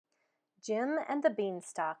Jim and the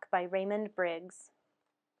Beanstalk by Raymond Briggs.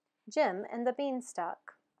 Jim and the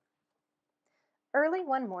Beanstalk. Early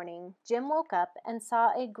one morning, Jim woke up and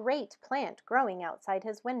saw a great plant growing outside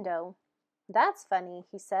his window. "That's funny,"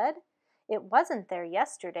 he said. "It wasn't there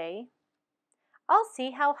yesterday. I'll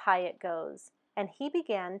see how high it goes," and he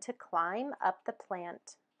began to climb up the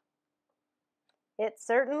plant. "It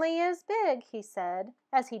certainly is big," he said,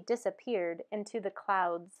 as he disappeared into the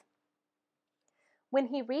clouds. When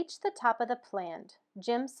he reached the top of the plant,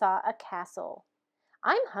 Jim saw a castle.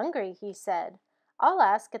 "I'm hungry," he said. "I'll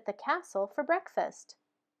ask at the castle for breakfast.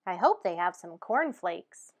 I hope they have some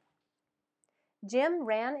cornflakes." Jim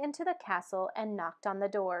ran into the castle and knocked on the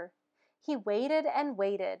door. He waited and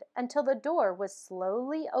waited until the door was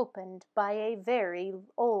slowly opened by a very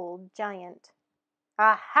old giant.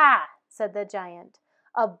 "Aha!" said the giant.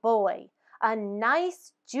 "A boy, a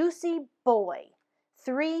nice juicy boy.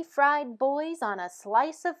 3 fried boys on a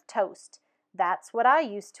slice of toast. That's what I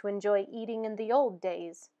used to enjoy eating in the old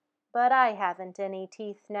days. But I haven't any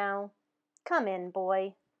teeth now. Come in,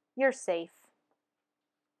 boy. You're safe."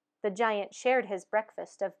 The giant shared his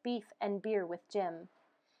breakfast of beef and beer with Jim.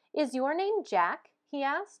 "Is your name Jack?" he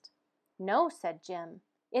asked. "No," said Jim.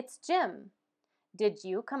 "It's Jim." "Did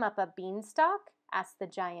you come up a beanstalk?" asked the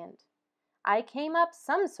giant. "I came up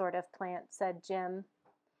some sort of plant," said Jim.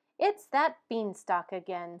 "It's that beanstalk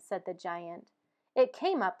again," said the giant. "It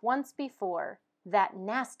came up once before. That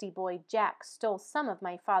nasty boy Jack stole some of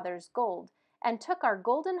my father's gold and took our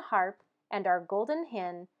golden harp and our golden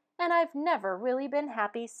hen, and I've never really been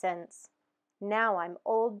happy since. Now I'm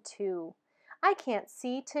old too. I can't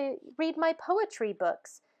see to read my poetry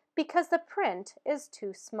books because the print is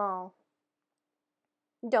too small."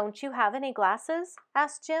 "Don't you have any glasses?"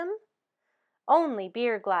 asked Jim. "Only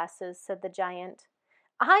beer glasses," said the giant.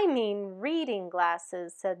 "I mean reading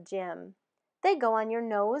glasses," said Jim. "They go on your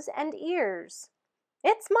nose and ears."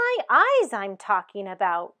 "It's my eyes I'm talking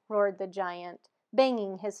about," roared the giant,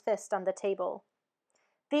 banging his fist on the table.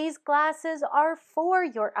 "These glasses are for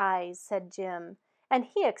your eyes," said Jim, and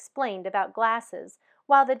he explained about glasses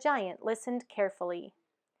while the giant listened carefully.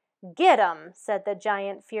 "Get 'em," said the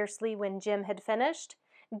giant fiercely when Jim had finished.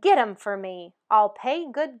 "Get 'em for me. I'll pay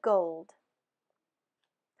good gold."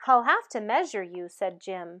 "I'll have to measure you," said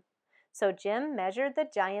Jim. So Jim measured the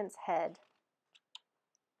giant's head.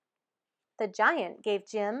 The giant gave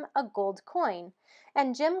Jim a gold coin,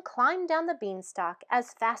 and Jim climbed down the beanstalk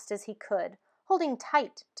as fast as he could, holding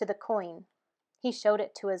tight to the coin. He showed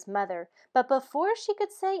it to his mother, but before she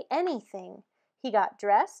could say anything, he got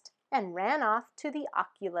dressed and ran off to the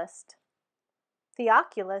oculist. The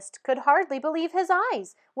oculist could hardly believe his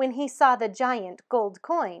eyes when he saw the giant gold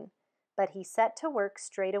coin, but he set to work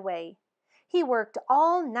straight away. He worked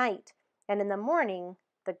all night, and in the morning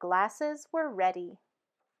the glasses were ready.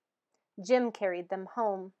 Jim carried them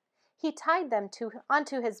home. He tied them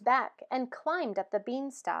onto his back and climbed up the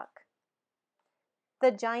beanstalk.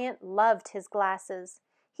 The giant loved his glasses.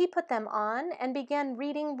 He put them on and began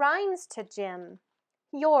reading rhymes to Jim.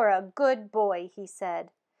 "You're a good boy," he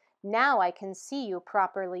said. "Now I can see you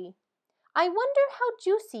properly. I wonder how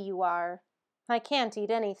juicy you are. I can't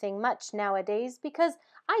eat anything much nowadays because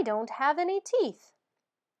I don't have any teeth."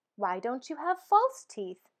 "Why don't you have false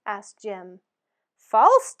teeth?" asked Jim.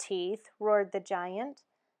 "False teeth?" roared the giant.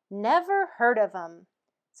 "Never heard of 'em."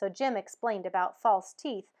 So Jim explained about false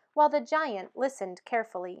teeth while the giant listened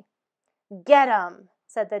carefully. "Get 'em,"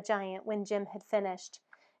 said the giant when Jim had finished.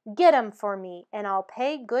 "Get 'em for me and I'll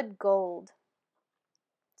pay good gold."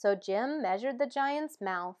 So Jim measured the giant's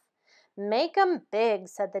mouth. "Make 'em big,"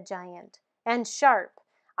 said the giant, "and sharp.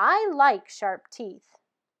 I like sharp teeth."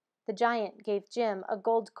 The giant gave Jim a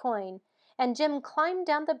gold coin, and Jim climbed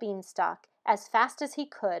down the beanstalk as fast as he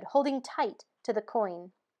could, holding tight to the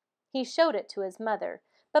coin. He showed it to his mother,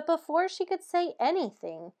 but before she could say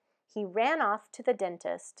anything, he ran off to the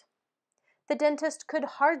dentist. The dentist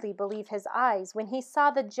could hardly believe his eyes when he saw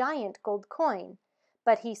the giant gold coin,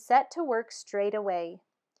 but he set to work straight away.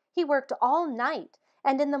 He worked all night,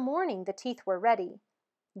 and in the morning the teeth were ready.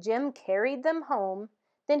 Jim carried them home,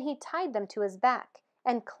 then he tied them to his back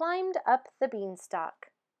and climbed up the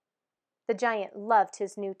beanstalk. The giant loved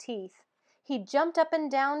his new teeth. He jumped up and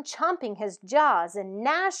down, chomping his jaws and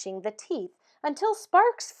gnashing the teeth until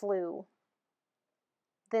sparks flew.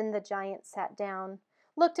 Then the giant sat down,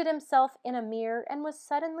 looked at himself in a mirror, and was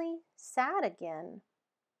suddenly sad again.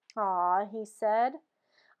 "Aw," he said,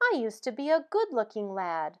 "I used to be a good-looking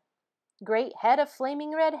lad. Great head of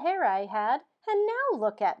flaming red hair I had, and now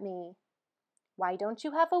look at me." "Why don't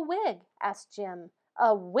you have a wig?" asked Jim.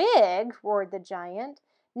 "A wig?" roared the giant.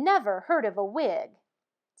 "Never heard of a wig."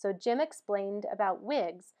 So Jim explained about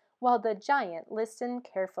wigs while the giant listened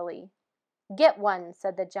carefully. "Get one,"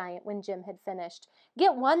 said the giant when Jim had finished.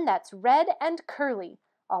 "Get one that's red and curly.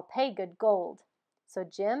 I'll pay good gold." So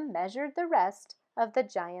Jim measured the rest of the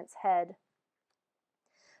giant's head.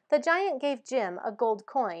 The giant gave Jim a gold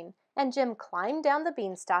coin, and Jim climbed down the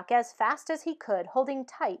beanstalk as fast as he could, holding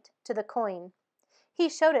tight to the coin. He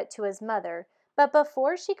showed it to his mother, but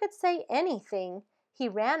before she could say anything, he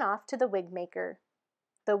ran off to the wig maker.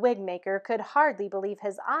 The wig maker could hardly believe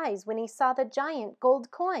his eyes when he saw the giant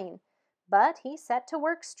gold coin, but he set to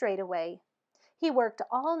work straight away. He worked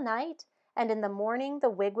all night, and in the morning the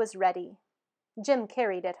wig was ready. Jim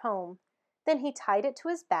carried it home. Then he tied it to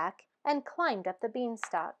his back and climbed up the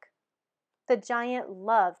beanstalk. The giant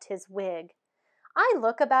loved his wig. "I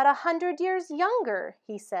look about 100 years younger,"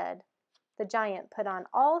 he said. The giant put on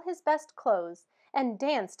all his best clothes and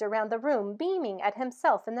danced around the room, beaming at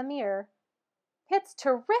himself in the mirror. "It's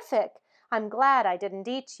terrific! I'm glad I didn't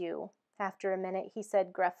eat you." After a minute he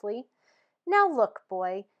said gruffly, "Now look,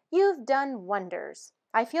 boy, you've done wonders.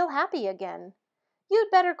 I feel happy again. You'd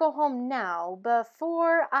better go home now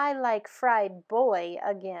before I like fried boy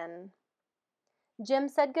again." Jim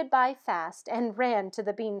said goodbye fast and ran to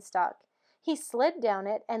the beanstalk. He slid down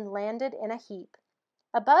it and landed in a heap.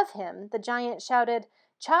 Above him, the giant shouted,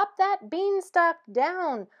 "Chop that beanstalk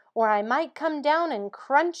down, or I might come down and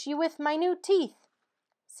crunch you with my new teeth."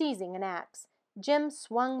 Seizing an axe, Jim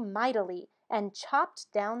swung mightily and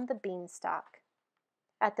chopped down the beanstalk.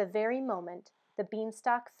 At the very moment the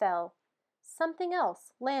beanstalk fell, something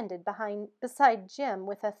else landed beside Jim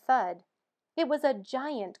with a thud. It was a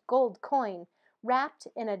giant gold coin wrapped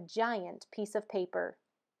in a giant piece of paper.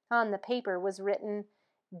 On the paper was written,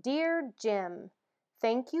 "Dear Jim,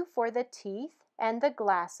 thank you for the teeth and the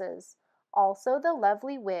glasses, also the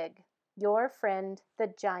lovely wig. Your friend, the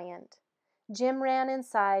giant." Jim ran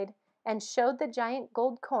inside and showed the giant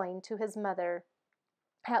gold coin to his mother.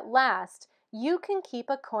 "At last you can keep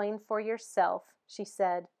a coin for yourself," she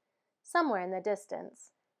said. Somewhere in the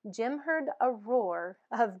distance, Jim heard a roar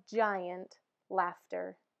of giant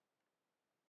laughter.